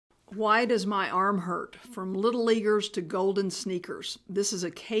Why does my arm hurt? From little leaguers to golden sneakers. This is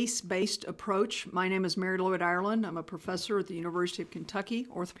a case-based approach. My name is Mary Lloyd Ireland. I'm a professor at the University of Kentucky,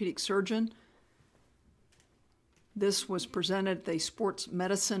 orthopedic surgeon. This was presented at the Sports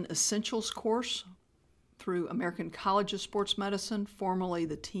Medicine Essentials course through American College of Sports Medicine, formerly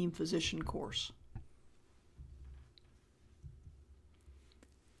the Team Physician course.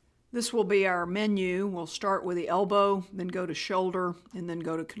 This will be our menu. We'll start with the elbow, then go to shoulder, and then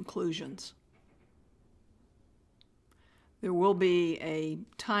go to conclusions. There will be a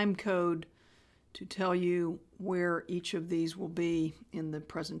time code to tell you where each of these will be in the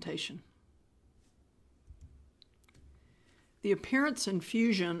presentation. The appearance and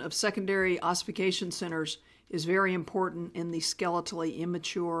fusion of secondary ossification centers is very important in the skeletally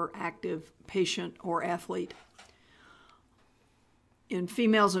immature, active patient or athlete. In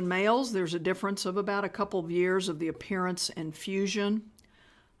females and males, there's a difference of about a couple of years of the appearance and fusion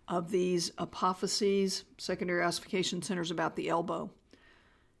of these apophyses, secondary ossification centers about the elbow.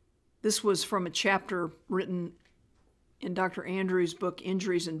 This was from a chapter written in Dr. Andrews' book,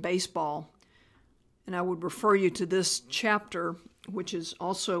 Injuries in Baseball. And I would refer you to this chapter, which is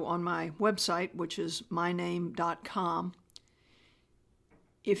also on my website, which is myname.com.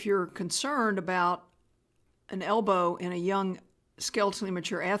 If you're concerned about an elbow in a young skeletally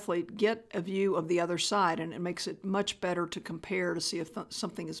mature athlete, get a view of the other side, and it makes it much better to compare to see if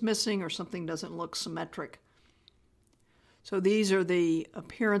something is missing or something doesn't look symmetric. So these are the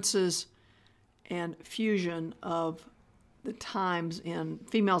appearances and fusion of the times in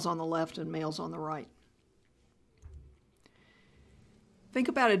females on the left and males on the right. Think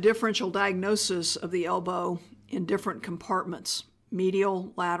about a differential diagnosis of the elbow in different compartments: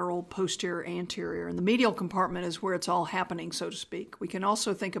 medial, lateral, posterior, anterior. And the medial compartment is where it's all happening, so to speak. We can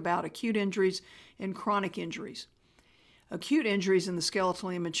also think about acute injuries and chronic injuries. Acute injuries in the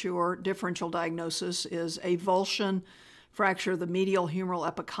skeletally immature differential diagnosis is avulsion fracture of the medial humeral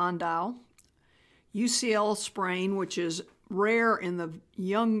epicondyle, UCL sprain, which is rare in the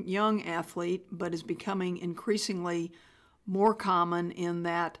young athlete, but is becoming increasingly more common in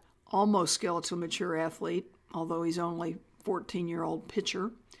that almost skeletal mature athlete, although he's only 14-year-old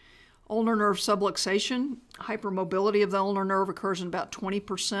pitcher. Ulnar nerve subluxation, hypermobility of the ulnar nerve occurs in about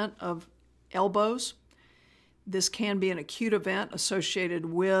 20% of elbows. This can be an acute event associated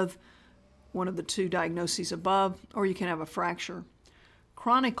with one of the two diagnoses above, or you can have a fracture.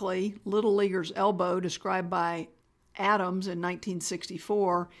 Chronically, little leaguer's elbow, described by Adams in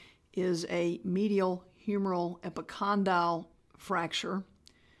 1964, is a medial humeral epicondyle fracture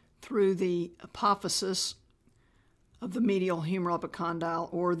through the apophysis of the medial humeral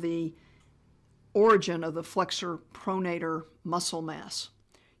epicondyle, or the origin of the flexor pronator muscle mass.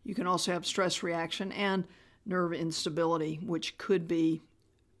 You can also have stress reaction and nerve instability, which could be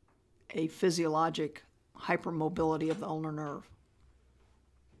a physiologic hypermobility of the ulnar nerve.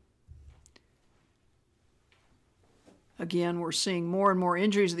 Again, we're seeing more and more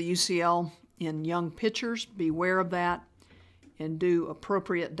injuries of the UCL in young pitchers. Beware of that and do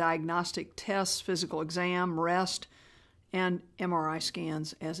appropriate diagnostic tests, physical exam, rest, and MRI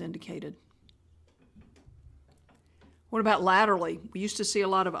scans as indicated. What about laterally? We used to see a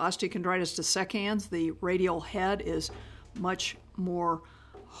lot of osteochondritis dissecans. The radial head is much more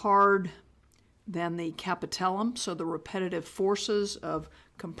hard than the capitellum, so the repetitive forces of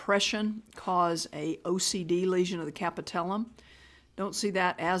compression cause a OCD lesion of the capitellum. Don't see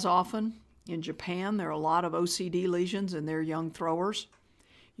that as often. In Japan, there are a lot of OCD lesions in their young throwers.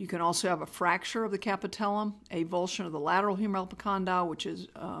 You can also have a fracture of the capitellum, avulsion of the lateral humeral epicondyle, which is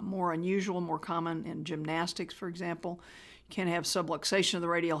more unusual, more common in gymnastics, for example. You can have subluxation of the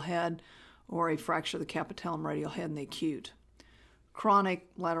radial head or a fracture of the capitellum radial head in the acute. Chronic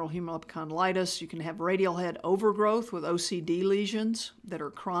lateral humeral epicondylitis, you can have radial head overgrowth with OCD lesions that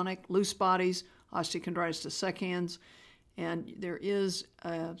are chronic, loose bodies, osteochondritis dissecans, and there is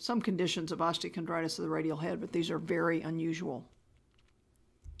some conditions of osteochondritis of the radial head, but these are very unusual.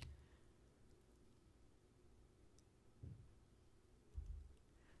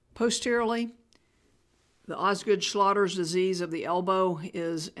 Posteriorly, the Osgood-Schlatters disease of the elbow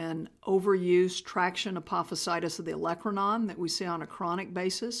is an overuse traction apophysitis of the olecranon that we see on a chronic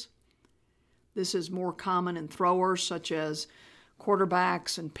basis. This is more common in throwers such as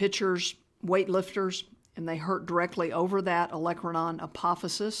quarterbacks and pitchers, weightlifters, and they hurt directly over that olecranon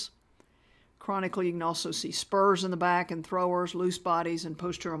apophysis. Chronically, you can also see spurs in the back in throwers, loose bodies, and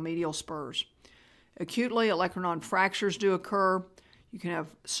posterior medial spurs. Acutely, olecranon fractures do occur. You can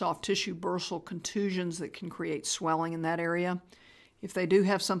have soft tissue bursal contusions that can create swelling in that area. If they do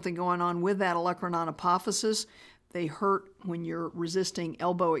have something going on with that olecranon apophysis, They hurt when you're resisting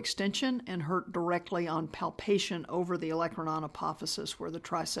elbow extension and hurt directly on palpation over the olecranon apophysis where the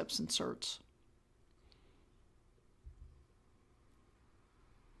triceps inserts.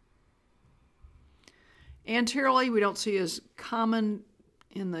 Anteriorly, we don't see as common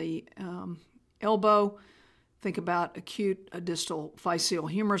in the elbow. Think about acute distal physeal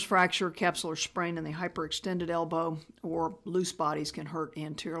humerus fracture, capsular sprain in the hyperextended elbow, or loose bodies can hurt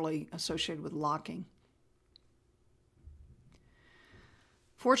anteriorly associated with locking.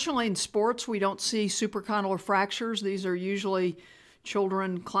 Fortunately, in sports, we don't see supracondylar fractures. These are usually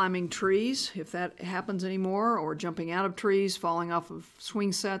children climbing trees, if that happens anymore, or jumping out of trees, falling off of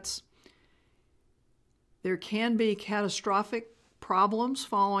swing sets. There can be catastrophic problems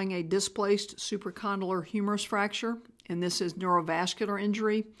following a displaced supracondylar humerus fracture, and this is neurovascular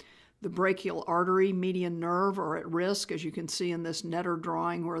injury. The brachial artery, median nerve are at risk, as you can see in this Netter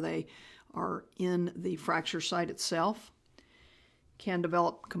drawing where they are in the fracture site itself. Can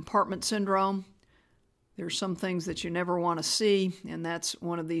develop compartment syndrome. There's some things that you never want to see, and that's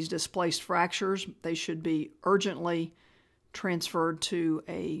one of these displaced fractures. They should be urgently transferred to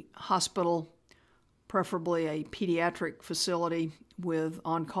a hospital, preferably a pediatric facility with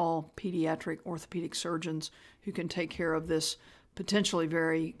on-call pediatric orthopedic surgeons who can take care of this potentially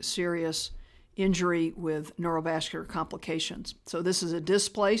very serious injury with neurovascular complications. So this is a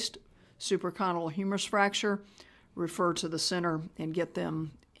displaced supracondylar humerus fracture. Refer to the center and get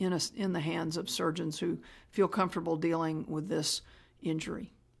them in the hands of surgeons who feel comfortable dealing with this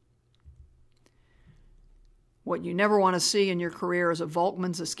injury. What you never want to see in your career is a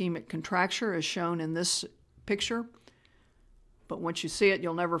Volkmann's ischemic contracture, as shown in this picture. But once you see it,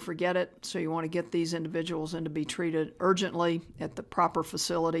 you'll never forget it. So you want to get these individuals in to be treated urgently at the proper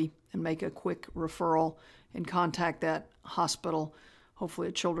facility and make a quick referral and contact that hospital, hopefully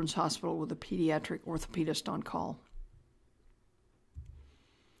a children's hospital with a pediatric orthopedist on call.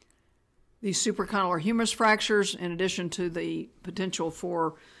 These supracondylar humerus fractures, in addition to the potential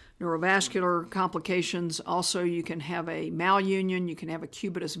for neurovascular complications, also you can have a malunion, you can have a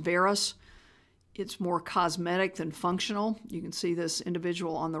Cubitus varus. It's more cosmetic than functional. You can see this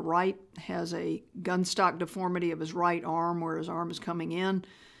individual on the right has a gunstock deformity of his right arm where his arm is coming in.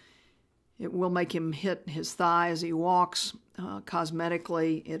 It will make him hit his thigh as he walks.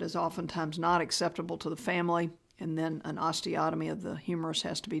 Cosmetically, it is oftentimes not acceptable to the family, and then an osteotomy of the humerus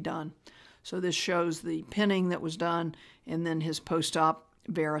has to be done. So this shows the pinning that was done and then his post-op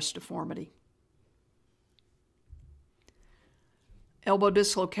varus deformity. Elbow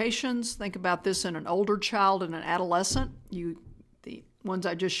dislocations, think about this in an older child and an adolescent. The ones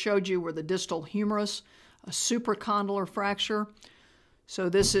I just showed you were the distal humerus, a supracondylar fracture. So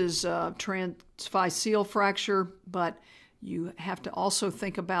this is a transphyseal fracture, but you have to also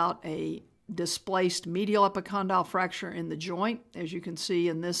think about a displaced medial epicondyle fracture in the joint, as you can see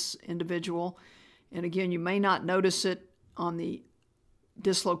in this individual. And again, you may not notice it on the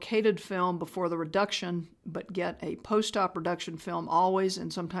dislocated film before the reduction, but get a post-op reduction film always,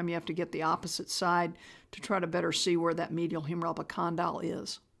 and sometimes you have to get the opposite side to try to better see where that medial humeral epicondyle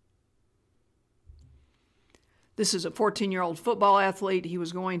is. This is a 14-year-old football athlete. He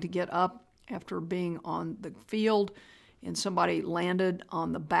was going to get up after being on the field, and somebody landed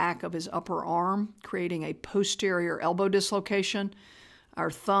on the back of his upper arm, creating a posterior elbow dislocation.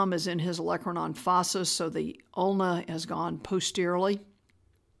 Our thumb is in his olecranon fossa, so the ulna has gone posteriorly.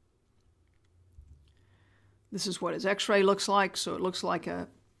 This is what his x-ray looks like. So it looks like a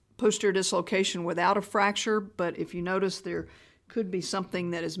posterior dislocation without a fracture, but if you notice, there could be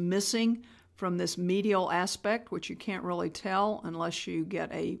something that is missing from this medial aspect, which you can't really tell unless you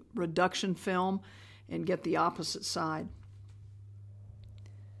get a reduction film and get the opposite side.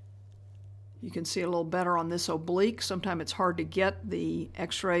 You can see a little better on this oblique. Sometimes it's hard to get the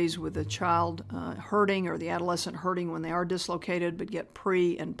x-rays with the child hurting or the adolescent hurting when they are dislocated, but get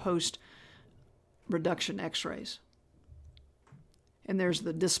pre and post reduction x-rays. And there's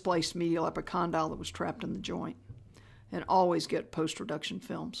the displaced medial epicondyle that was trapped in the joint. And always get post-reduction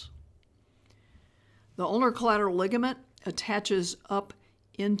films. The ulnar collateral ligament attaches up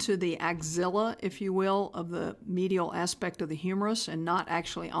into the axilla, if you will, of the medial aspect of the humerus and not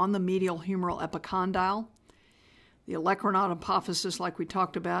actually on the medial humeral epicondyle. The olecranon apophysis, like we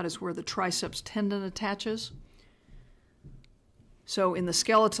talked about, is where the triceps tendon attaches. So in the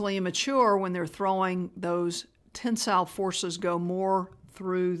skeletally immature, when they're throwing, those tensile forces go more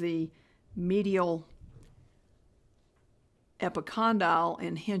through the medial epicondyle,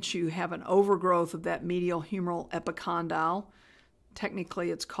 and hence you have an overgrowth of that medial humeral epicondyle. Technically,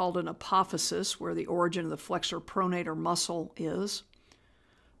 it's called an apophysis, where the origin of the flexor pronator muscle is.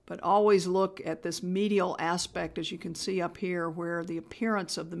 But always look at this medial aspect, as you can see up here, where the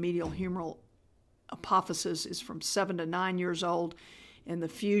appearance of the medial humeral apophysis is from 7 to 9 years old, and the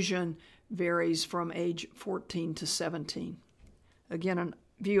fusion varies from age 14 to 17. Again, a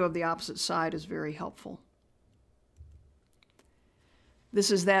view of the opposite side is very helpful.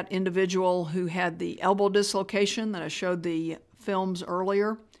 This is that individual who had the elbow dislocation that I showed the films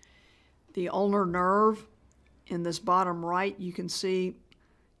earlier. The ulnar nerve in this bottom right, you can see,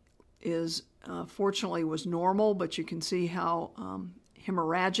 is fortunately was normal, but you can see how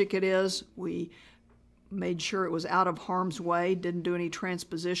hemorrhagic it is. We made sure it was out of harm's way, didn't do any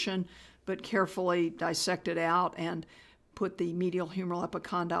transposition, but carefully dissected out and put the medial humeral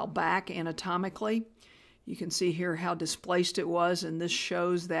epicondyle back anatomically. You can see here how displaced it was, and this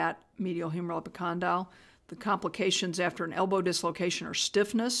shows that medial humeral epicondyle. The complications after an elbow dislocation are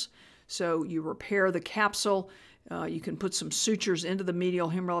stiffness, so you repair the capsule. You can put some sutures into the medial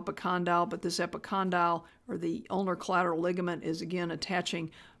humeral epicondyle, but this epicondyle, or the ulnar collateral ligament, is again attaching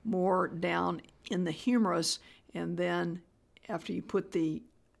more down in the humerus, and then after you put the,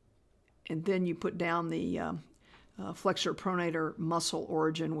 you put down the flexor pronator muscle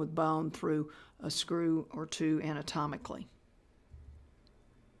origin with bone through a screw or two anatomically,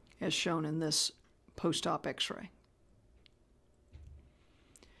 as shown in this post-op x-ray.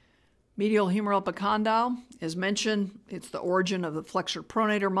 Medial humeral epicondyle, as mentioned, it's the origin of the flexor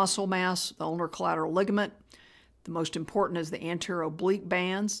pronator muscle mass, the ulnar collateral ligament. The most important is the anterior oblique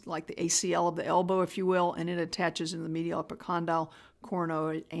bands, like the ACL of the elbow, if you will, and it attaches in the medial epicondyle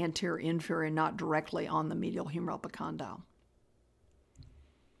coronoid anterior inferior, not directly on the medial humeral epicondyle.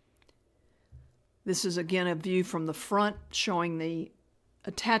 This is again a view from the front showing the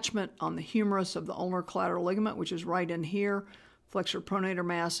attachment on the humerus of the ulnar collateral ligament, which is right in here. Flexor pronator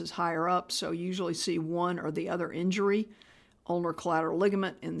mass is higher up, so you usually see one or the other injury. Ulnar collateral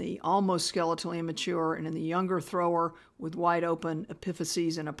ligament in the almost skeletally immature, and in the younger thrower with wide open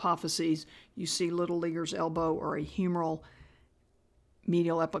epiphyses and apophyses, you see little leaguer's elbow or a humeral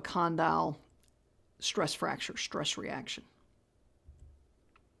medial epicondyle stress fracture, stress reaction.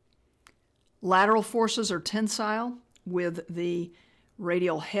 Lateral forces are tensile, with the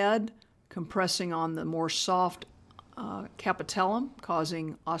radial head compressing on the more soft capitellum,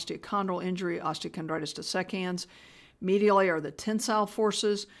 causing osteochondral injury, osteochondritis dissecans. Medially are the tensile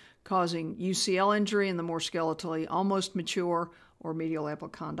forces, causing UCL injury in the more skeletally almost mature or medial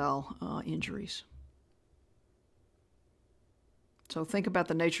epicondyle injuries. So think about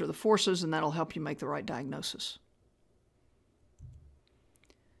the nature of the forces, and that'll help you make the right diagnosis.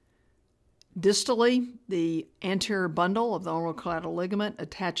 Distally, the anterior bundle of the ulnar collateral ligament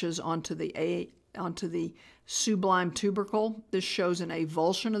attaches onto the sublime tubercle. This shows an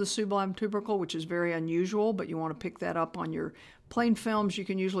avulsion of the sublime tubercle, which is very unusual, but you want to pick that up on your plain films. You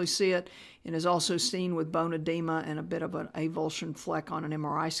can usually see it, and is also seen with bone edema and a bit of an avulsion fleck on an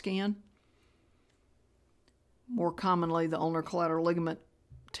MRI scan. More commonly, the ulnar collateral ligament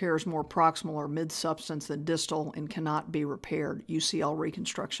tears more proximal or mid-substance than distal and cannot be repaired. UCL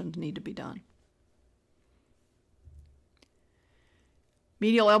reconstructions need to be done.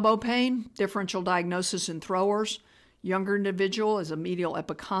 Medial elbow pain, differential diagnosis in throwers. Younger individual is a medial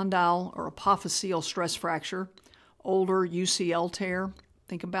epicondyle or apophyseal stress fracture. Older, UCL tear.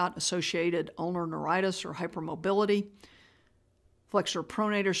 Think about associated ulnar neuritis or hypermobility. Flexor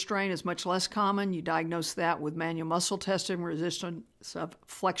pronator strain is much less common. You diagnose that with manual muscle testing, resistance of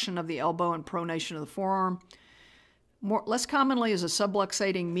flexion of the elbow and pronation of the forearm. Less commonly is a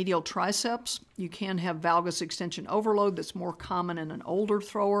subluxating medial triceps. You can have valgus extension overload that's more common in an older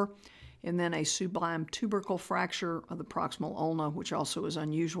thrower, and then a sublime tubercle fracture of the proximal ulna, which also is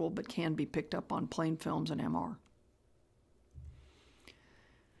unusual but can be picked up on plain films and MR.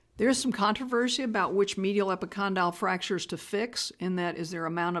 There is some controversy about which medial epicondyle fractures to fix, in that is there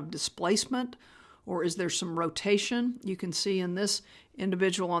amount of displacement or is there some rotation? You can see in this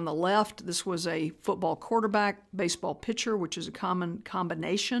individual on the left, this was a football quarterback, baseball pitcher, which is a common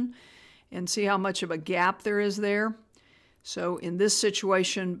combination, and see how much of a gap there is there. So in this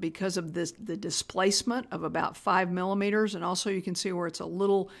situation, because of the displacement of about 5 millimeters, and also you can see where it's a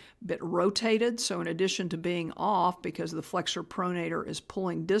little bit rotated, so in addition to being off because the flexor pronator is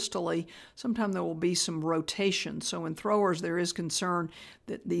pulling distally, sometimes there will be some rotation. So in throwers, there is concern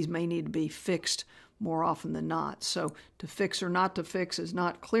that these may need to be fixed more often than not. So to fix or not to fix is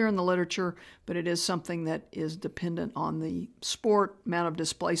not clear in the literature, but it is something that is dependent on the sport, amount of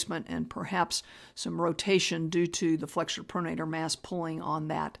displacement, and perhaps some rotation due to the flexor pronator mass pulling on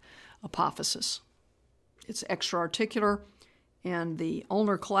that apophysis. It's extra-articular, And the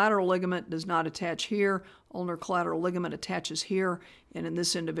ulnar collateral ligament does not attach here. Ulnar collateral ligament attaches here. And in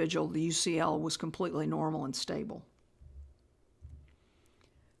this individual, the UCL was completely normal and stable.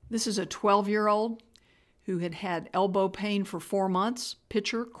 This is a 12-year-old who had had elbow pain for 4 months.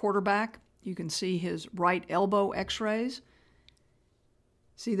 Pitcher, quarterback. You can see his right elbow x-rays.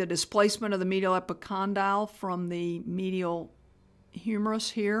 See the displacement of the medial epicondyle from the medial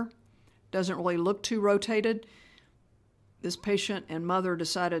humerus here. Doesn't really look too rotated. This patient and mother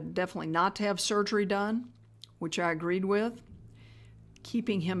decided definitely not to have surgery done, which I agreed with.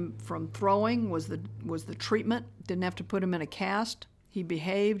 Keeping him from throwing was the treatment. Didn't have to put him in a cast. He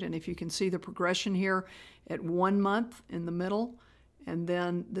behaved, and if you can see the progression here at 1 month in the middle, and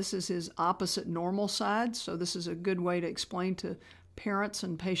then this is his opposite normal side. So this is a good way to explain to parents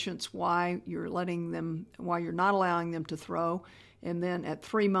and patients why you're not allowing them to throw. And then at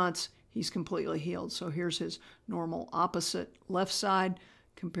 3 months, he's completely healed. So here's his normal opposite left side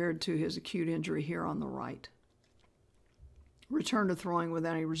compared to his acute injury here on the right. Return to throwing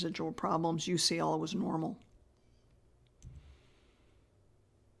without any residual problems. UCL was normal.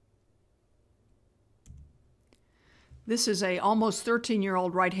 This is a almost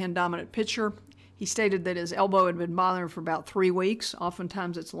 13-year-old right-hand dominant pitcher. He stated that his elbow had been bothering him for about 3 weeks.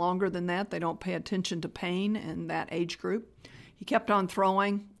 Oftentimes it's longer than that. They don't pay attention to pain in that age group. He kept on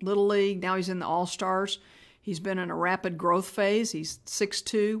throwing, Little League, now he's in the All-Stars. He's been in a rapid growth phase. He's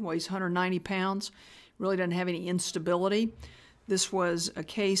 6'2", weighs 190 pounds, really doesn't have any instability. This was a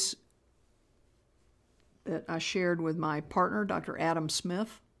case that I shared with my partner, Dr. Adam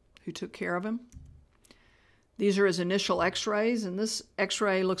Smith, who took care of him. These are his initial x-rays, and this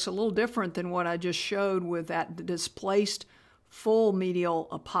x-ray looks a little different than what I just showed with that displaced full medial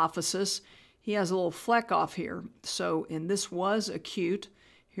apophysis. He has a little fleck off here, and this was acute.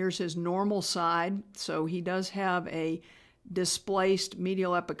 Here's his normal side, so he does have a displaced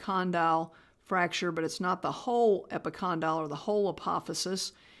medial epicondyle fracture, but it's not the whole epicondyle or the whole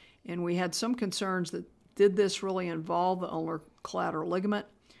apophysis. And we had some concerns that did this really involve the ulnar collateral ligament?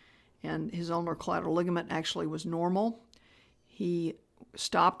 And his ulnar collateral ligament actually was normal. He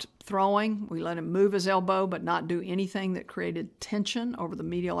stopped throwing. We let him move his elbow, but not do anything that created tension over the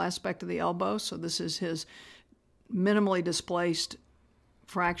medial aspect of the elbow. So this is his minimally displaced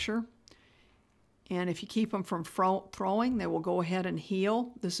fracture. And if you keep him from throwing, they will go ahead and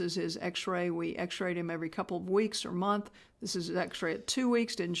heal. This is his x-ray. We x-rayed him every couple of weeks or month. This is his x-ray at 2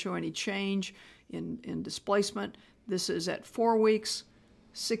 weeks. Didn't show any change in displacement. This is at 4 weeks.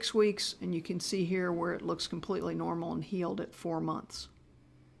 6 weeks, and you can see here where it looks completely normal and healed at 4 months.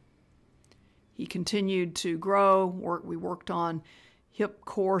 He continued to grow. We worked on hip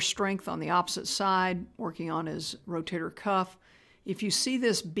core strength on the opposite side, working on his rotator cuff. If you see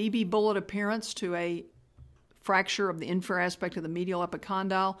this BB bullet appearance to a fracture of the inferior aspect of the medial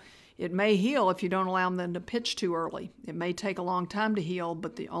epicondyle, it may heal if you don't allow them to pitch too early. It may take a long time to heal,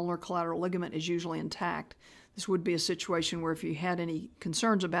 but the ulnar collateral ligament is usually intact. This would be a situation where if you had any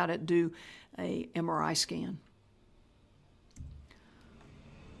concerns about it, do a MRI scan.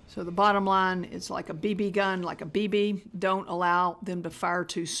 So the bottom line, it's like a BB gun, like a BB. Don't allow them to fire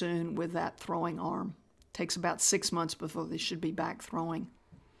too soon with that throwing arm. It takes about 6 months before they should be back throwing.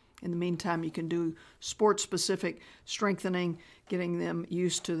 In the meantime, you can do sport-specific strengthening, getting them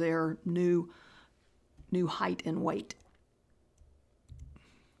used to their new height and weight.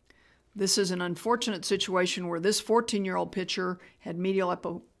 This is an unfortunate situation where this 14-year-old pitcher had medial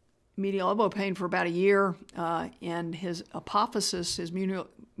elbow pain for about a year, and his apophysis, his medial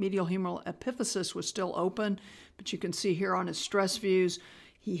humeral epiphysis, was still open. But you can see here on his stress views,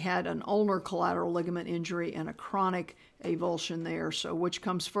 he had an ulnar collateral ligament injury and a chronic avulsion there. So which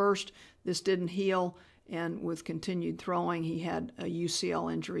comes first? This didn't heal, and with continued throwing, he had a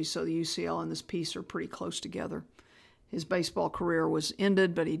UCL injury. So the UCL and this piece are pretty close together. His baseball career was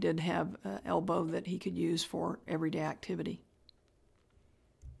ended, but he did have an elbow that he could use for everyday activity.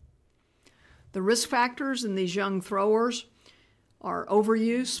 The risk factors in these young throwers are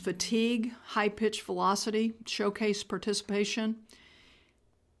overuse, fatigue, high pitch velocity, showcase participation.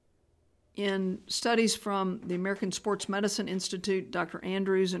 In studies from the American Sports Medicine Institute, Dr.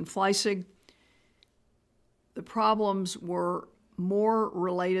 Andrews and Fleissig, the problems were more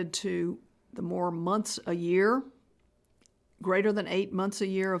related to the more months a year, greater than 8 months a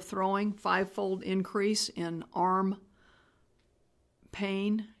year of throwing, 5-fold increase in arm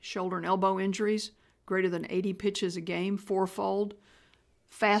pain, shoulder and elbow injuries, greater than 80 pitches a game, 4-fold.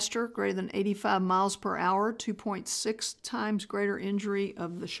 Faster, greater than 85 miles per hour, 2.6 times greater injury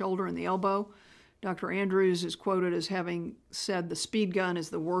of the shoulder and the elbow. Dr. Andrews is quoted as having said the speed gun is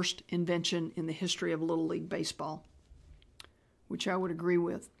the worst invention in the history of Little League baseball. which I would agree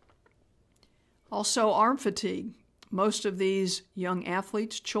with. Also, arm fatigue. Most of these young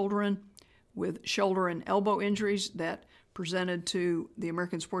athletes, children with shoulder and elbow injuries that presented to the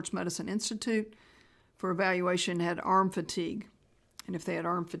American Sports Medicine Institute for evaluation had arm fatigue. And if they had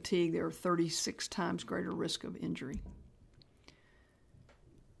arm fatigue, they were 36 times greater risk of injury.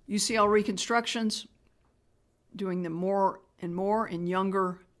 UCL reconstructions, doing them more and more in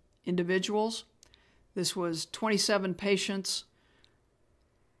younger individuals. This was 27 patients,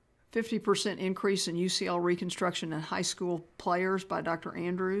 50% increase in UCL reconstruction in high school players by Dr.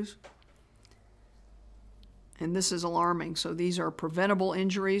 Andrews. And this is alarming. So these are preventable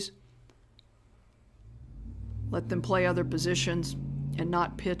injuries. Let them play other positions and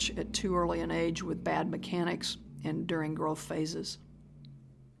not pitch at too early an age with bad mechanics and during growth phases.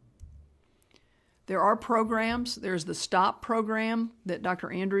 There are programs. There's the STOP program that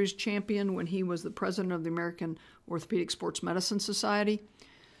Dr. Andrews championed when he was the president of the American Orthopaedic Sports Medicine Society.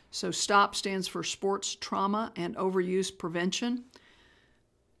 So STOP stands for Sports Trauma and Overuse Prevention.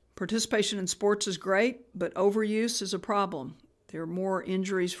 Participation in sports is great, but overuse is a problem. There are more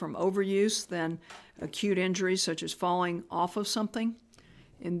injuries from overuse than acute injuries, such as falling off of something.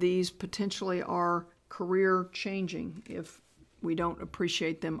 And these potentially are career-changing if we don't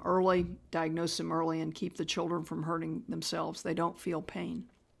appreciate them early, diagnose them early, and keep the children from hurting themselves. They don't feel pain.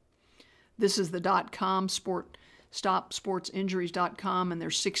 This is the .com, stopsportsinjuries.com, and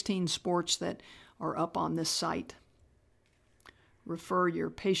there's 16 sports that are up on this site. Refer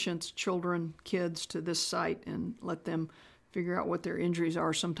your patients, children, kids to this site and let them figure out what their injuries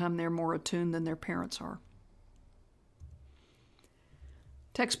are. Sometimes they're more attuned than their parents are.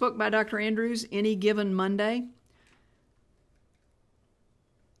 Textbook by Dr. Andrews, Any Given Monday.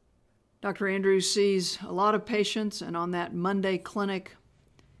 Dr. Andrews sees a lot of patients, and on that Monday clinic,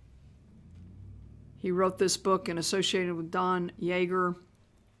 he wrote this book and associated with Don Yeager,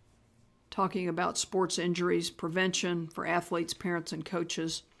 talking about sports injuries, prevention for athletes, parents, and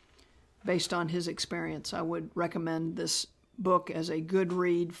coaches based on his experience. I would recommend this book as a good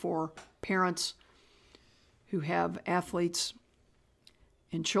read for parents who have athletes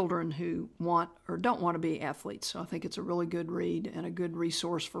and children who want or don't want to be athletes. So I think it's a really good read and a good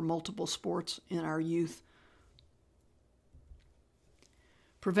resource for multiple sports in our youth.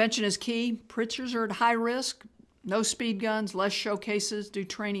 Prevention is key. Pitchers are at high risk. No speed guns, less showcases, do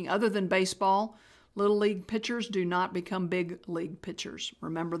training other than baseball. Little league pitchers do not become big league pitchers.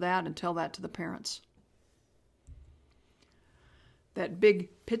 Remember that and tell that to the parents. That big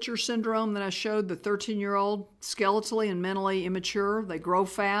pitcher syndrome that I showed, the 13-year-old, skeletally and mentally immature. They grow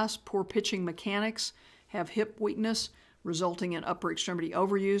fast, poor pitching mechanics, have hip weakness, resulting in upper extremity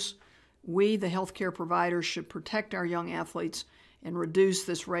overuse. We, the healthcare providers, should protect our young athletes and reduce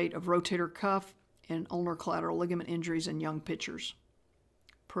this rate of rotator cuff and ulnar collateral ligament injuries in young pitchers.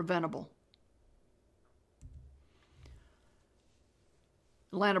 Preventable.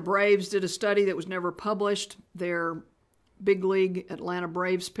 Atlanta Braves did a study that was never published. Their big league Atlanta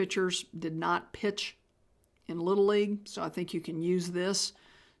Braves pitchers did not pitch in Little League, so I think you can use this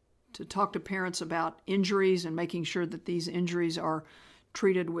to talk to parents about injuries and making sure that these injuries are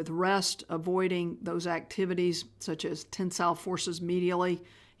treated with rest, avoiding those activities such as tensile forces medially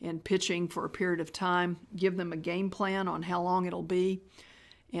and pitching for a period of time. Give them a game plan on how long it'll be.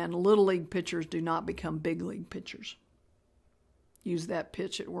 And Little League pitchers do not become big league pitchers. Use that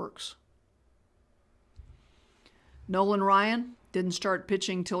pitch, it works. Nolan Ryan didn't start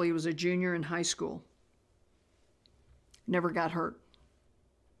pitching till he was a junior in high school. Never got hurt.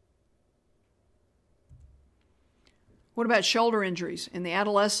 What about shoulder injuries? In the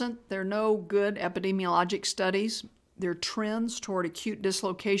adolescent, there are no good epidemiologic studies. There are trends toward acute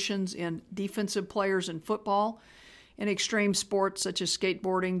dislocations in defensive players in football and extreme sports such as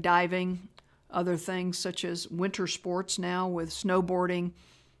skateboarding, diving, other things such as winter sports now with snowboarding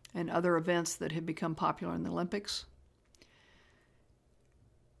and other events that have become popular in the Olympics.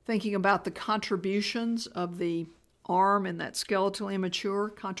 Thinking about the contributions of the arm and that skeletally immature,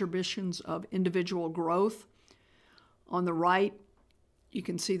 contributions of individual growth. On the right, you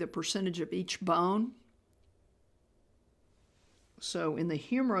can see the percentage of each bone. So in the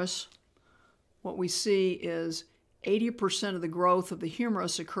humerus, what we see is 80% of the growth of the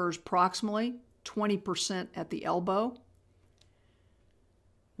humerus occurs proximally, 20% at the elbow.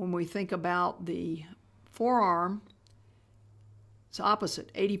 When we think about the forearm, it's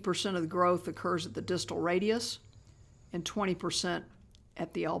opposite. 80% of the growth occurs at the distal radius and 20%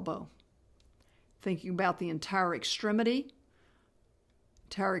 at the elbow. Thinking about the entire extremity,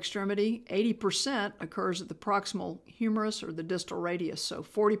 80% occurs at the proximal humerus or the distal radius. So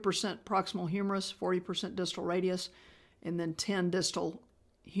 40% proximal humerus, 40% distal radius, and then 10 distal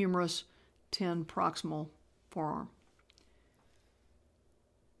humerus, 10 proximal forearm.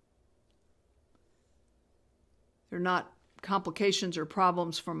 They're not complications or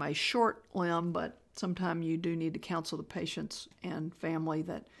problems from a short limb, but sometimes you do need to counsel the patients and family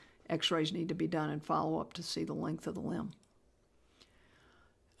that x-rays need to be done and follow up to see the length of the limb.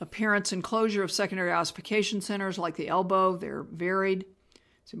 Appearance and closure of secondary ossification centers like the elbow, they're varied.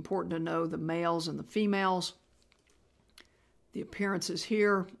 It's important to know the males and the females. The appearance is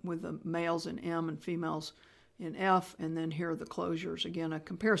here with the males in M and females in F, and then here are the closures. Again, a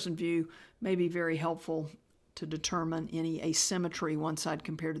comparison view may be very helpful to determine any asymmetry one side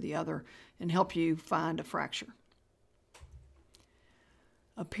compared to the other and help you find a fracture.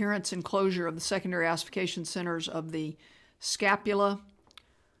 Appearance and closure of the secondary ossification centers of the scapula,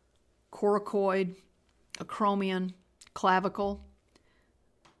 coracoid, acromion, clavicle.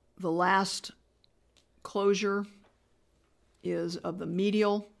 The last closure is of the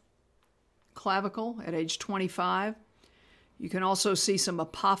medial clavicle at age 25. You can also see some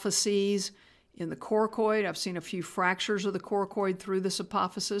apophyses in the coracoid. I've seen a few fractures of the coracoid through this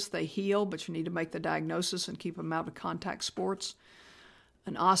apophysis. They heal, but you need to make the diagnosis and keep them out of contact sports.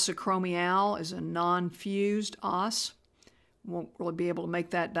 An os acromial is a non-fused os. Won't really be able to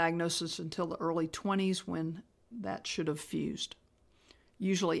make that diagnosis until the early 20s when that should have fused.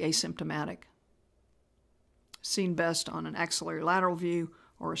 Usually asymptomatic. Seen best on an axillary lateral view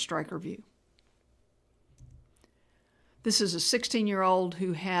or a striker view. This is a 16-year-old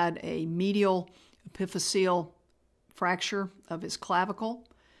who had a medial epiphyseal fracture of his clavicle.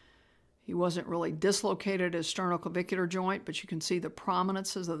 He wasn't really dislocated his sternoclavicular joint, but you can see the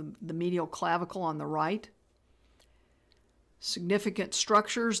prominences of the medial clavicle on the right. Significant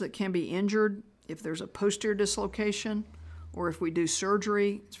structures that can be injured if there's a posterior dislocation, or if we do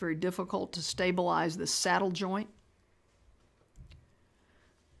surgery, it's very difficult to stabilize the saddle joint.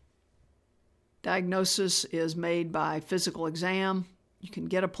 Diagnosis is made by physical exam. You can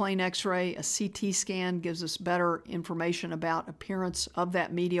get a plain x-ray. A CT scan gives us better information about appearance of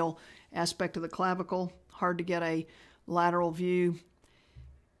that medial aspect of the clavicle. Hard to get a lateral view,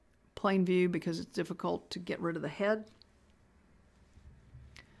 plain view, because it's difficult to get rid of the head.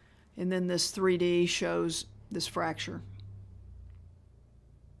 And then this 3D shows this fracture.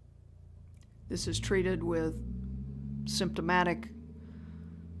 This is treated with symptomatic,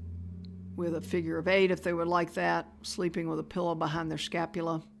 with a figure of 8 if they would like that, sleeping with a pillow behind their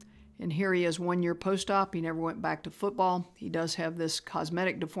scapula. And here he is 1 year post-op. He never went back to football. He does have this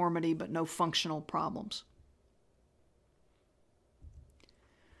cosmetic deformity, but no functional problems.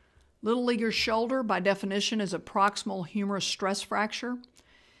 Little leaguer's shoulder, by definition, is a proximal humerus stress fracture.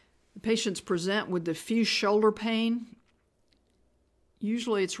 The patients present with diffuse shoulder pain.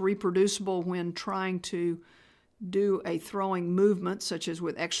 Usually it's reproducible when trying to do a throwing movement, such as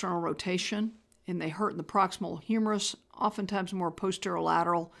with external rotation, and they hurt in the proximal humerus, oftentimes more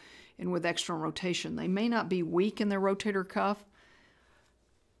posterolateral and with external rotation. They may not be weak in their rotator cuff.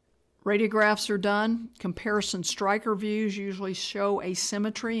 Radiographs are done. Comparison striker views usually show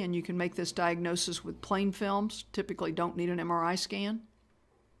asymmetry, and you can make this diagnosis with plain films. Typically don't need an MRI scan.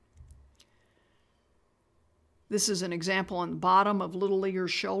 This is an example on the bottom of little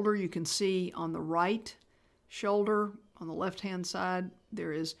leaguer's shoulder. You can see on the right shoulder, on the left-hand side,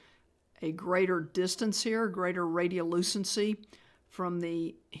 there is a greater distance here, greater radiolucency from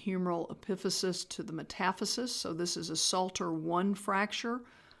the humeral epiphysis to the metaphysis. So this is a Salter 1 fracture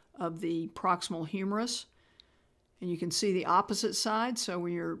of the proximal humerus. And you can see the opposite side. So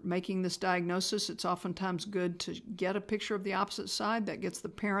when you're making this diagnosis, it's oftentimes good to get a picture of the opposite side. That gets the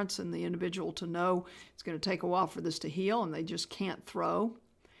parents and the individual to know it's going to take a while for this to heal, and they just can't throw.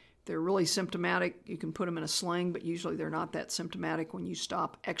 If they're really symptomatic, you can put them in a sling, but usually they're not that symptomatic when you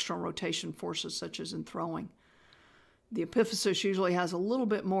stop external rotation forces such as in throwing. The epiphysis usually has a little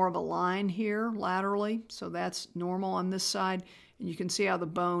bit more of a line here laterally, so that's normal on this side, and you can see how the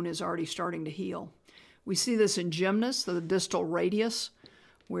bone is already starting to heal. We see this in gymnasts, the distal radius,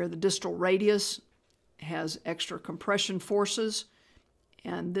 where the distal radius has extra compression forces,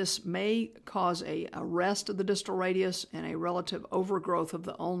 and this may cause a rest of the distal radius and a relative overgrowth of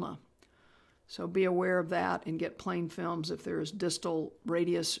the ulna. So be aware of that and get plain films if there is distal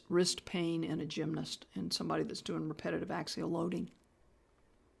radius wrist pain in a gymnast and somebody that's doing repetitive axial loading.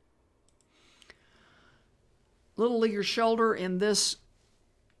 Little leaguer shoulder in this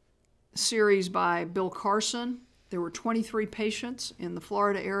series by Bill Carson. There were 23 patients in the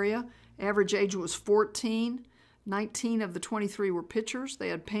Florida area. Average age was 14. 19 of the 23 were pitchers. They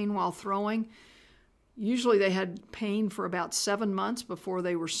had pain while throwing. Usually they had pain for about 7 months before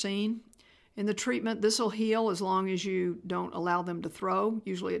they were seen. In the treatment, this will heal as long as you don't allow them to throw.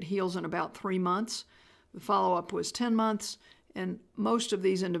 Usually it heals in about 3 months. The follow-up was 10 months, and most of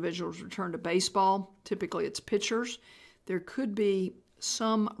these individuals return to baseball. Typically it's pitchers. There could be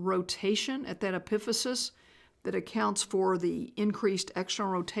some rotation at that epiphysis that accounts for the increased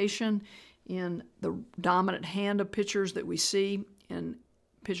external rotation in the dominant hand of pitchers that we see in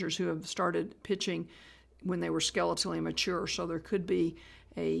pitchers who have started pitching when they were skeletally mature. So there could be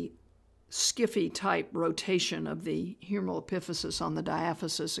a skiffy type rotation of the humeral epiphysis on the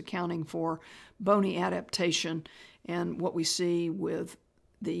diaphysis, accounting for bony adaptation and what we see with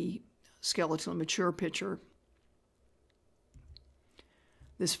the skeletally mature pitcher.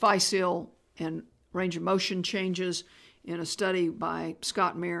 This physeal and range of motion changes in a study by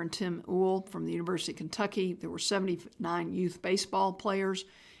Scott Mayer and Tim Uhl from the University of Kentucky. There were 79 youth baseball players,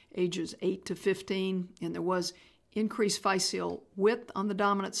 ages 8 to 15, and there was increased physeal width on the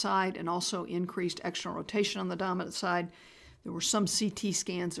dominant side and also increased external rotation on the dominant side. There were some CT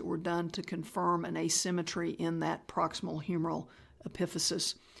scans that were done to confirm an asymmetry in that proximal humeral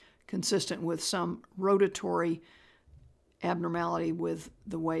epiphysis, consistent with some rotatory abnormality with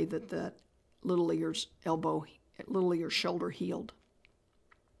the way that the little leaguer's shoulder healed.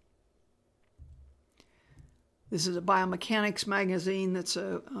 This is a biomechanics magazine that's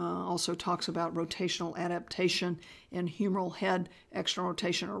also talks about rotational adaptation and humeral head external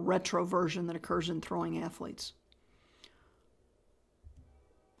rotation or retroversion that occurs in throwing athletes.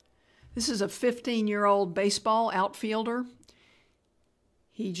 This is a 15-year-old baseball outfielder.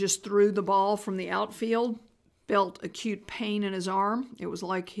 He just threw the ball from the outfield, felt acute pain in his arm. It was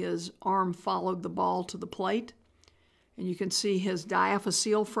like his arm followed the ball to the plate. And you can see his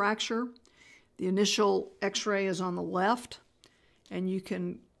diaphyseal fracture. The initial x-ray is on the left, and you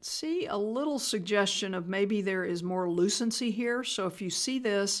can see a little suggestion of maybe there is more lucency here. So if you see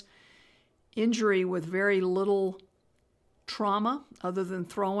this injury with very little trauma other than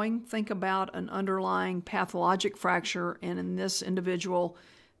throwing, think about an underlying pathologic fracture, and in this individual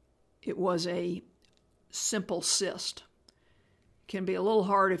it was a simple cyst. It can be a little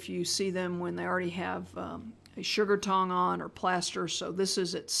hard if you see them when they already have a sugar tongue on or plaster. So this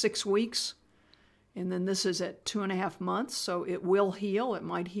is at 6 weeks. And then this is at 2.5 months, so it will heal. It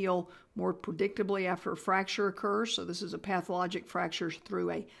might heal more predictably after a fracture occurs. So this is a pathologic fracture through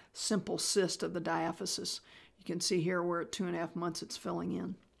a simple cyst of the diaphysis. You can see here where at 2.5 months it's filling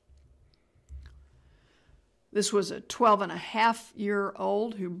in. This was a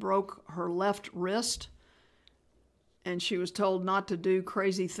 12.5-year-old who broke her left wrist, and she was told not to do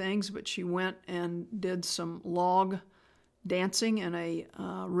crazy things, but she went and did some log dancing in a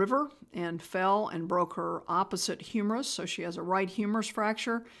river and fell and broke her opposite humerus. So she has a right humerus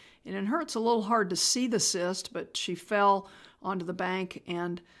fracture. And in her, it's a little hard to see the cyst, but she fell onto the bank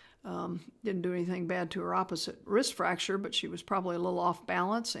and didn't do anything bad to her opposite wrist fracture, but she was probably a little off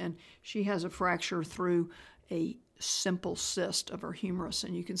balance, and she has a fracture through a simple cyst of her humerus.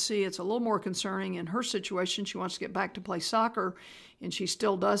 And you can see it's a little more concerning in her situation. She wants to get back to play soccer, and she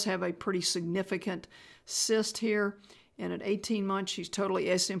still does have a pretty significant cyst here. And at 18 months, she's totally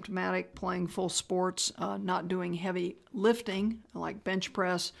asymptomatic, playing full sports, not doing heavy lifting like bench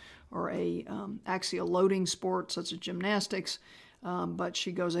press or a axial loading sport such as gymnastics. But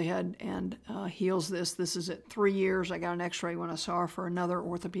she goes ahead and heals this. This is at 3 years. I got an x-ray when I saw her for another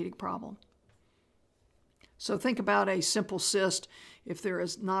orthopedic problem. So think about a simple cyst if there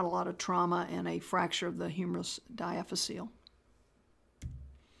is not a lot of trauma and a fracture of the humerus diaphyseal.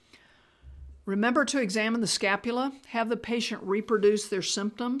 Remember to examine the scapula. Have the patient reproduce their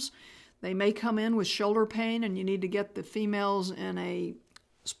symptoms. They may come in with shoulder pain, and you need to get the females in a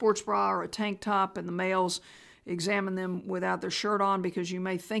sports bra or a tank top, and the males examine them without their shirt on, because you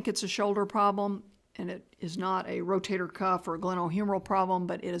may think it's a shoulder problem, and it is not a rotator cuff or a glenohumeral problem,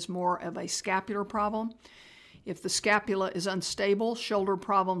 but it is more of a scapular problem. If the scapula is unstable, shoulder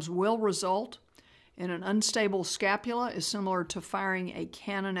problems will result. And an unstable scapula is similar to firing a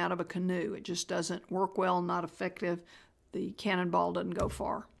cannon out of a canoe. It just doesn't work well, not effective. The cannonball doesn't go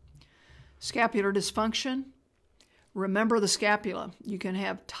far. Scapular dysfunction. Remember the scapula. You can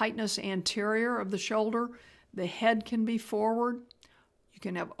have tightness anterior of the shoulder. The head can be forward. You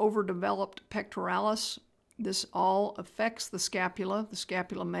can have overdeveloped pectoralis. This all affects the scapula. The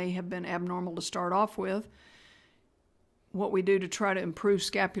scapula may have been abnormal to start off with. What we do to try to improve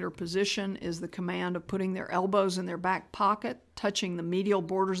scapular position is the command of putting their elbows in their back pocket, touching the medial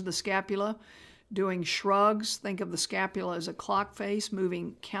borders of the scapula, doing shrugs. Think of the scapula as a clock face,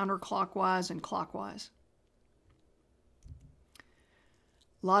 moving counterclockwise and clockwise.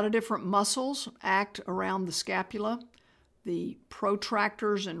 A lot of different muscles act around the scapula. the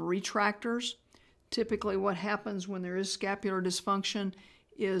protractors and retractors. Typically what happens when there is scapular dysfunction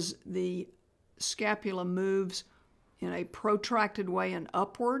is the scapula moves in a protracted way and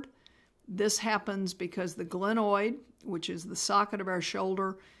upward. This happens because the glenoid, which is the socket of our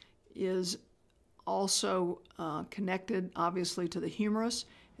shoulder, is also connected, obviously, to the humerus.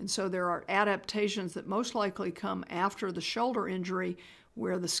 And so there are adaptations that most likely come after the shoulder injury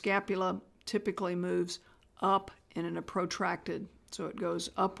where the scapula typically moves up and in a protracted. So it goes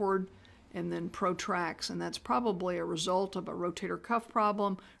upward and then protracts. And that's probably a result of a rotator cuff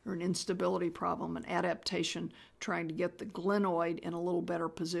problem or an instability problem, an adaptation trying to get the glenoid in a little better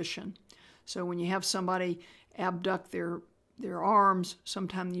position. So when you have somebody abduct their arms,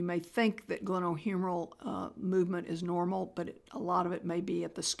 sometimes you may think that glenohumeral movement is normal, but a lot of it may be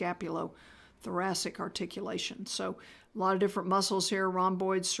at the scapulothoracic articulation. So a lot of different muscles here,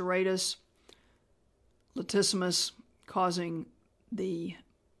 rhomboids, serratus, latissimus, causing the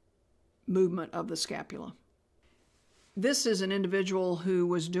movement of the scapula. This is an individual who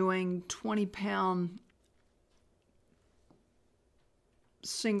was doing 20-pound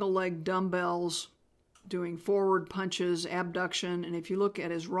single-leg dumbbells, doing forward punches, abduction, and if you look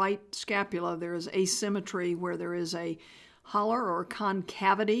at his right scapula, there is asymmetry where there is a hollow or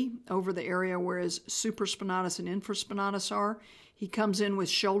concavity over the area where his supraspinatus and infraspinatus are. He comes in with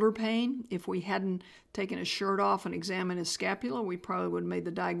shoulder pain. If we hadn't taken his shirt off and examined his scapula, we probably would have made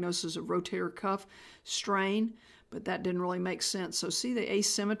the diagnosis of rotator cuff strain, but that didn't really make sense. So see the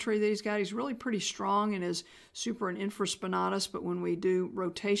asymmetry that he's got? He's really pretty strong in his supra and infraspinatus, but when we do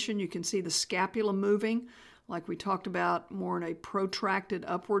rotation, you can see the scapula moving, like we talked about, more in a protracted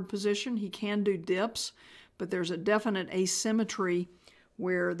upward position. He can do dips, but there's a definite asymmetry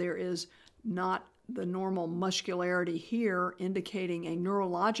where there is not the normal muscularity here, indicating a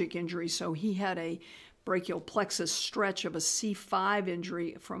neurologic injury. So he had a brachial plexus stretch of a C5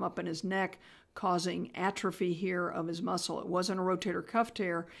 injury from up in his neck, causing atrophy here of his muscle. It wasn't a rotator cuff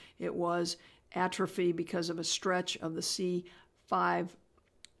tear, it was atrophy because of a stretch of the C5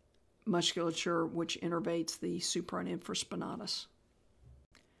 musculature, which innervates the supra and infraspinatus.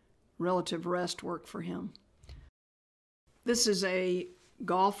 Relative rest worked for him. This is a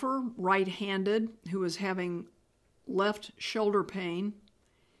golfer, right-handed, who was having left shoulder pain.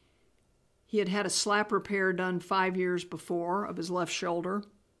 He had had a slap repair done 5 years before of his left shoulder.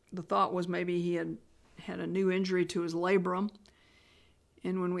 The thought was maybe he had had a new injury to his labrum.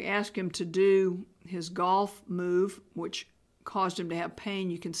 And when we asked him to do his golf move, which caused him to have pain,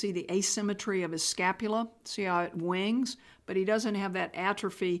 you can see the asymmetry of his scapula. See how it wings? But he doesn't have that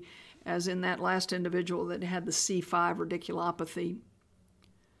atrophy as in that last individual that had the C5 radiculopathy.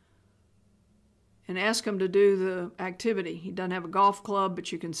 And ask him to do the activity. He doesn't have a golf club,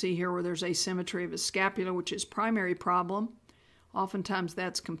 but you can see here where there's asymmetry of his scapula, which is primary problem. Oftentimes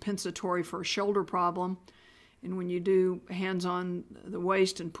that's compensatory for a shoulder problem. And when you do hands on the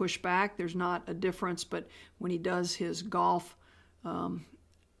waist and push back, there's not a difference, but when he does his golf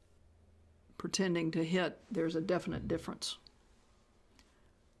pretending to hit, there's a definite difference.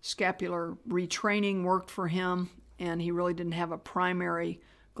 Scapular retraining worked for him, and he really didn't have a primary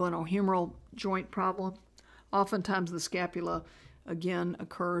glenohumeral joint problem. Oftentimes the scapula, again,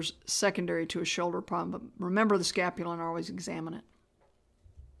 occurs secondary to a shoulder problem, but remember the scapula and always examine it.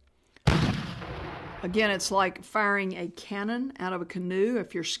 Again, it's like firing a cannon out of a canoe.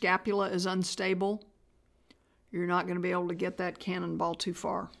 If your scapula is unstable, you're not going to be able to get that cannonball too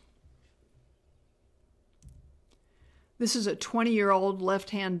far. This is a 20-year-old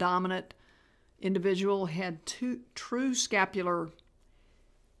left-hand dominant individual, had true scapular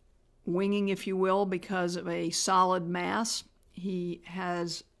winging, if you will, because of a solid mass. He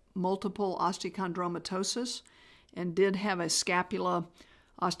has multiple osteochondromatosis and did have a scapula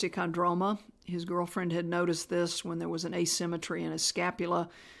osteochondroma. His girlfriend had noticed this when there was an asymmetry in his scapula.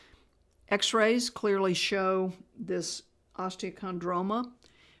 X-rays clearly show this osteochondroma.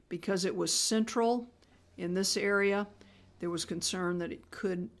 Because it was central in this area, there was concern that it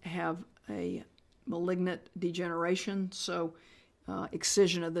could have a malignant degeneration, so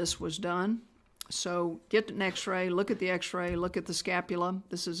excision of this was done. So get an X-ray, look at the X-ray, look at the scapula.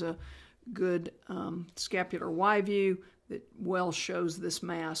 This is a good scapular Y view that well shows this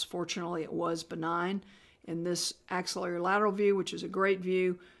mass. Fortunately, it was benign. In this axillary lateral view, which is a great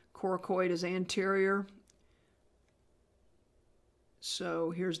view, coracoid is anterior.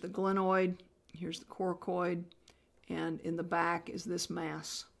 So here's the glenoid, here's the coracoid, and in the back is this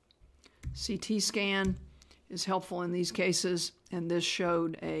mass. CT scan is helpful in these cases, and this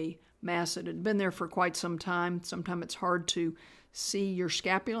showed a mass that had been there for quite some time. Sometimes it's hard to see your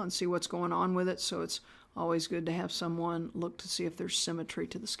scapula and see what's going on with it, so it's Always good to have someone look to see if there's symmetry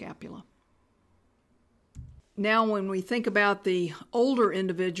to the scapula. Now, when we think about the older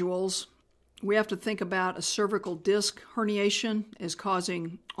individuals, we have to think about a cervical disc herniation as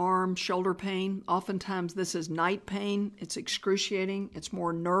causing arm, shoulder pain. Oftentimes this is night pain. It's excruciating. It's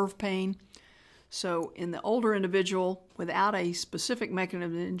more nerve pain. So in the older individual, without a specific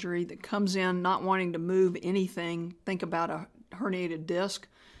mechanism of injury that comes in not wanting to move anything, think about a herniated disc.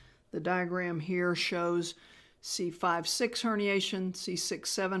 The diagram here shows C5-6 herniation,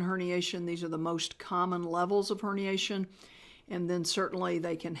 C6-7 herniation. These are the most common levels of herniation. And then certainly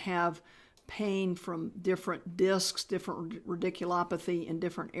they can have pain from different discs, different radiculopathy in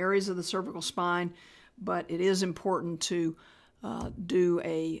different areas of the cervical spine. But it is important to do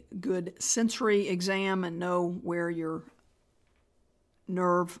a good sensory exam and know where your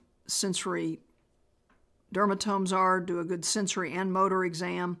nerve sensory dermatomes are. Do a good sensory and motor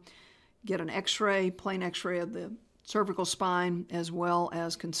exam. Get an x-ray, plain x-ray of the cervical spine, as well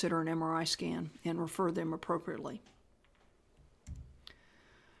as consider an MRI scan and refer them appropriately.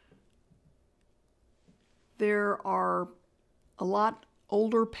 There are a lot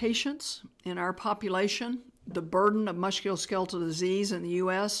older patients in our population. The burden of musculoskeletal disease in the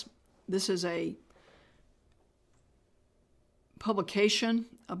U.S., this is a publication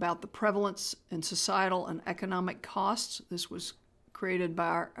about the prevalence and societal and economic costs. This was created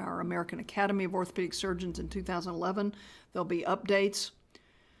by our American Academy of Orthopaedic Surgeons in 2011. There'll be updates.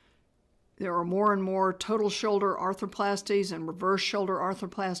 There are more and more total shoulder arthroplasties and reverse shoulder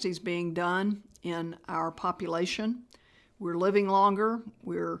arthroplasties being done in our population. We're living longer.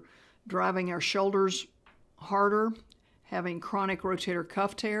 We're driving our shoulders harder, having chronic rotator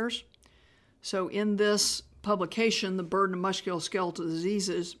cuff tears. So in this publication, The Burden of Musculoskeletal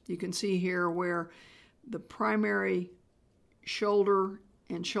Diseases, you can see here where the primary shoulder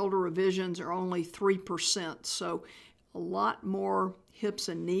and shoulder revisions are only 3%. So a lot more hips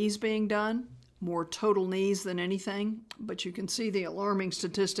and knees being done, more total knees than anything. But you can see the alarming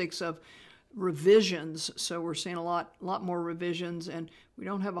statistics of revisions. So we're seeing a lot more revisions, and we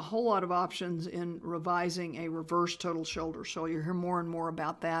don't have a whole lot of options in revising a reverse total shoulder. So you'll hear more and more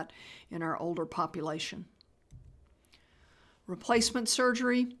about that in our older population. Replacement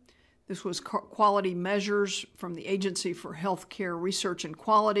surgery. This was quality measures from the Agency for Healthcare Research and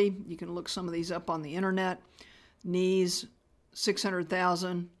Quality. You can look some of these up on the internet. Knees,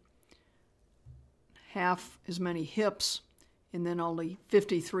 600,000, half as many hips, and then only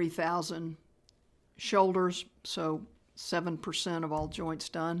 53,000 shoulders, so 7% of all joints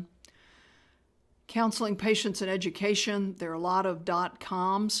done. Counseling patients and education, there are a lot of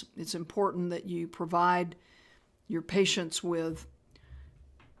 .coms. It's important that you provide your patients with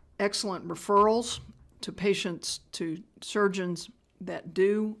excellent referrals to surgeons that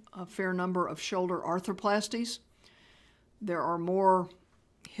do a fair number of shoulder arthroplasties. There are more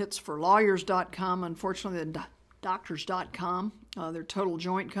hits for lawyers.com, unfortunately, than doctors.com. They're total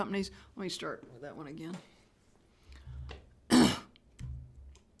joint companies. Let me start with that one again.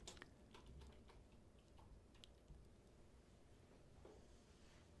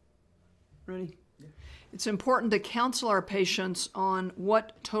 Ready? Yeah. It's important to counsel our patients on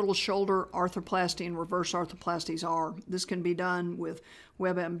what total shoulder arthroplasty and reverse arthroplasties are. This can be done with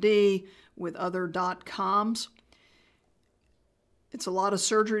WebMD, with other .coms. It's a lot of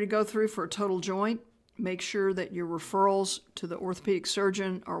surgery to go through for a total joint. Make sure that your referrals to the orthopedic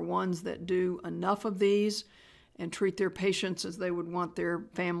surgeon are ones that do enough of these and treat their patients as they would want their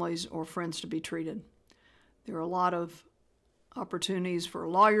families or friends to be treated. There are a lot of opportunities for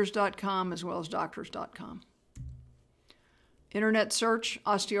lawyers.com as well as doctors.com. Internet search,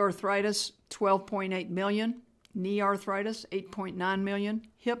 osteoarthritis, 12.8 million. Knee arthritis, 8.9 million.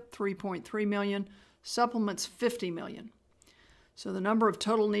 Hip, 3.3 million. Supplements, 50 million. So the number of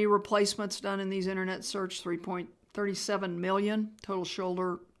total knee replacements done in these internet search, 3.37 million. Total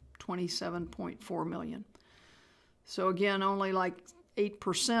shoulder, 27.4 million. So again, only like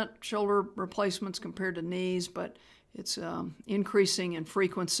 8% shoulder replacements compared to knees, but it's increasing in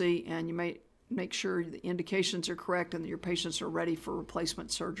frequency, and you may make sure the indications are correct and that your patients are ready for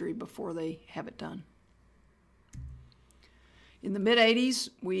replacement surgery before they have it done. In the mid-'80s,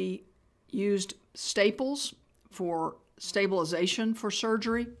 we used staples for stabilization for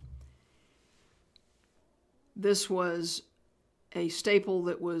surgery. This was a staple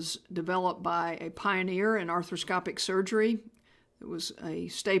that was developed by a pioneer in arthroscopic surgery. It was a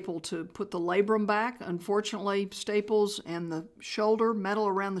staple to put the labrum back. Unfortunately, staples and the shoulder, metal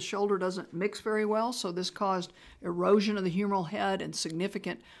around the shoulder, doesn't mix very well, so this caused erosion of the humeral head and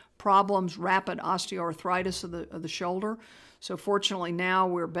significant problems, rapid osteoarthritis of the shoulder. So fortunately now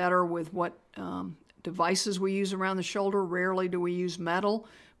we're better with what devices we use around the shoulder. Rarely do we use metal.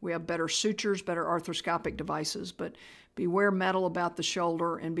 We have better sutures, better arthroscopic devices, but beware metal about the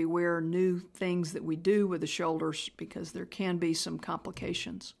shoulder and beware new things that we do with the shoulders because there can be some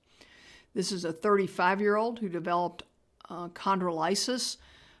complications. This is a 35-year-old who developed chondrolysis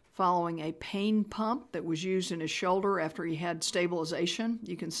following a pain pump that was used in his shoulder after he had stabilization.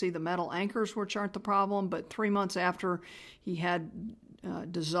 You can see the metal anchors, which aren't the problem, but 3 months after he had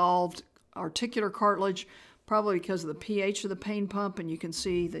dissolved articular cartilage, probably because of the pH of the pain pump, and you can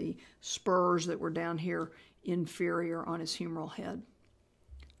see the spurs that were down here inferior on his humeral head.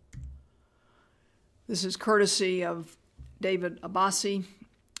 This is courtesy of David Abbasi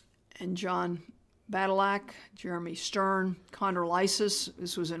and John Badalak, Jeremy Stern, chondrolysis.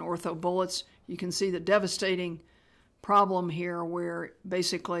 This was in Ortho Bullets. You can see the devastating problem here where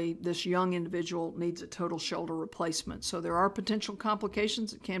basically this young individual needs a total shoulder replacement. So there are potential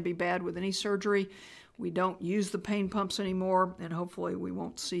complications. It can be bad with any surgery. We don't use the pain pumps anymore, and hopefully we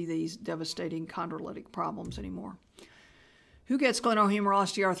won't see these devastating chondrolytic problems anymore. Who gets glenohumeral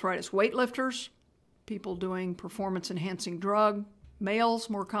osteoarthritis? Weightlifters, people doing performance-enhancing drug, males,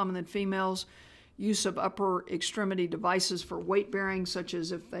 more common than females, use of upper extremity devices for weight bearing, such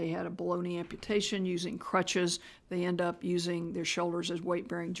as if they had a below-knee amputation, using crutches, they end up using their shoulders as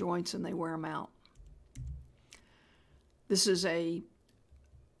weight-bearing joints and they wear them out. This is a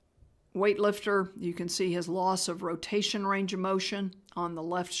weightlifter. You can see his loss of rotation range of motion on the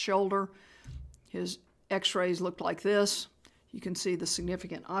left shoulder. His x-rays looked like this. You can see the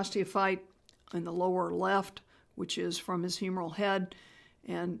significant osteophyte in the lower left, which is from his humeral head.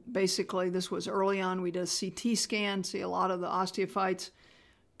 And basically, this was early on. We did a CT scan, see a lot of the osteophytes.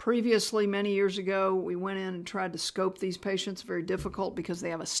 Previously, many years ago, we went in and tried to scope these patients. Very difficult because they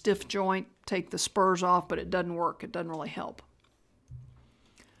have a stiff joint. Take the spurs off, but it doesn't work. It doesn't really help.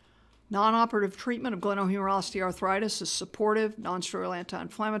 Non-operative treatment of glenohumeral osteoarthritis is supportive, non-steroidal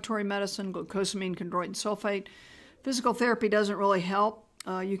anti-inflammatory medicine, glucosamine chondroitin sulfate. Physical therapy doesn't really help.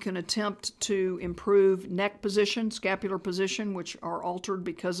 You can attempt to improve neck position, scapular position, which are altered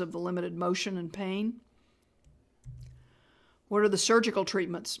because of the limited motion and pain. What are the surgical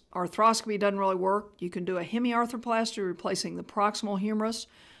treatments? Arthroscopy doesn't really work. You can do a hemiarthroplasty, replacing the proximal humerus,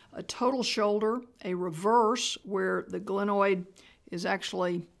 a total shoulder, a reverse where the glenoid is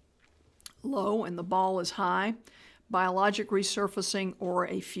actually low and the ball is high, biologic resurfacing, or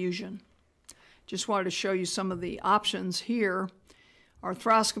a fusion. Just wanted to show you some of the options here.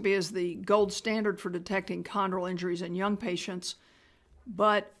 Arthroscopy is the gold standard for detecting chondral injuries in young patients,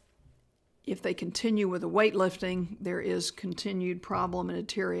 but if they continue with the weightlifting, there is continued problem and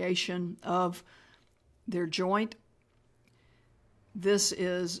deterioration of their joint. This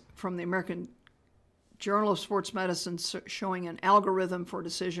is from the American Journal of Sports Medicine showing an algorithm for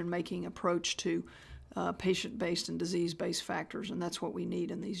decision-making approach to patient-based and disease-based factors, and that's what we need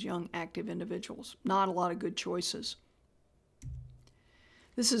in these young, active individuals. Not a lot of good choices.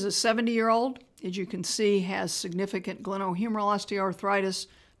 This is a 70-year-old, as you can see, has significant glenohumeral osteoarthritis,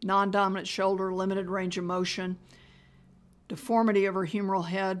 non-dominant shoulder, limited range of motion, deformity of her humeral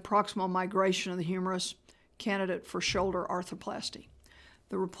head, proximal migration of the humerus, candidate for shoulder arthroplasty.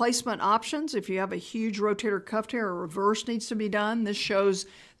 The replacement options, if you have a huge rotator cuff tear, a reverse needs to be done. This shows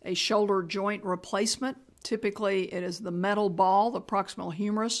a shoulder joint replacement. Typically, it is the metal ball, the proximal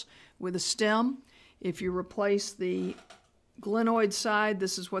humerus, with a stem. If you replace the glenoid side,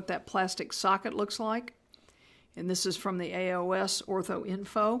 this is what that plastic socket looks like. And this is from the AOS Ortho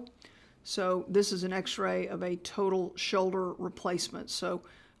Info. So this is an x-ray of a total shoulder replacement. So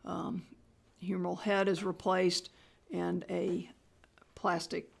humeral head is replaced and a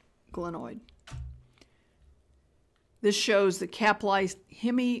plastic glenoid. This shows the capillary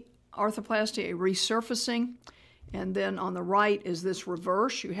hemiarthroplasty, a resurfacing, and then on the right is this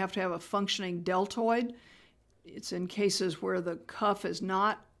reverse. You have to have a functioning deltoid. It's in cases where the cuff is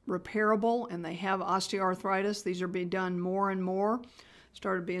not repairable and they have osteoarthritis. These are being done more and more.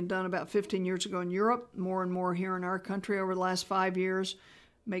 Started being done about 15 years ago in Europe, more and more here in our country over the last 5 years.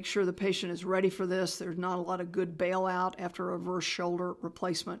 Make sure the patient is ready for this. There's not a lot of good bailout after a reverse shoulder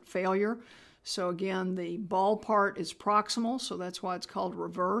replacement failure. So again, the ball part is proximal, so that's why it's called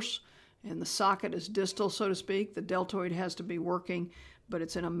reverse. And the socket is distal, so to speak. The deltoid has to be working, but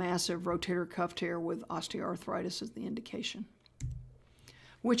it's in a massive rotator cuff tear with osteoarthritis as the indication.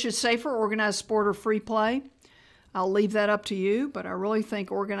 Which is safer, organized sport or free play? I'll leave that up to you, but I really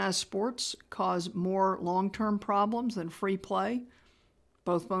think organized sports cause more long-term problems than free play.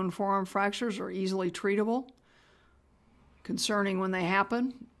 Both bone and forearm fractures are easily treatable, concerning when they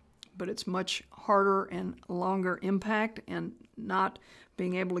happen, but it's much harder and longer impact and not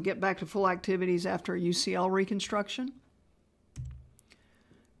being able to get back to full activities after a UCL reconstruction.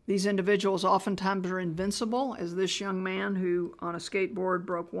 These individuals oftentimes are invincible, as this young man who on a skateboard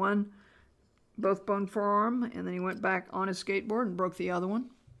broke both bone forearm, and then he went back on his skateboard and broke the other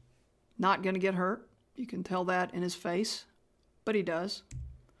one. Not going to get hurt. You can tell that in his face, but he does.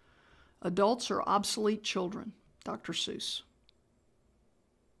 Adults are obsolete children, Dr. Seuss.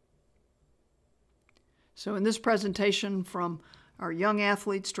 So in this presentation, from our young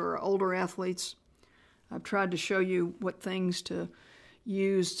athletes to our older athletes, I've tried to show you what things to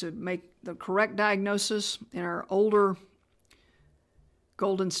use to make the correct diagnosis. In our older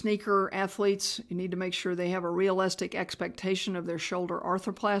golden sneaker athletes, you need to make sure they have a realistic expectation of their shoulder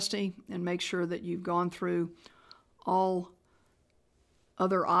arthroplasty and make sure that you've gone through all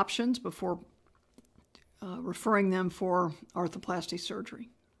other options before referring them for arthroplasty surgery.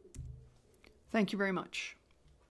 Thank you very much.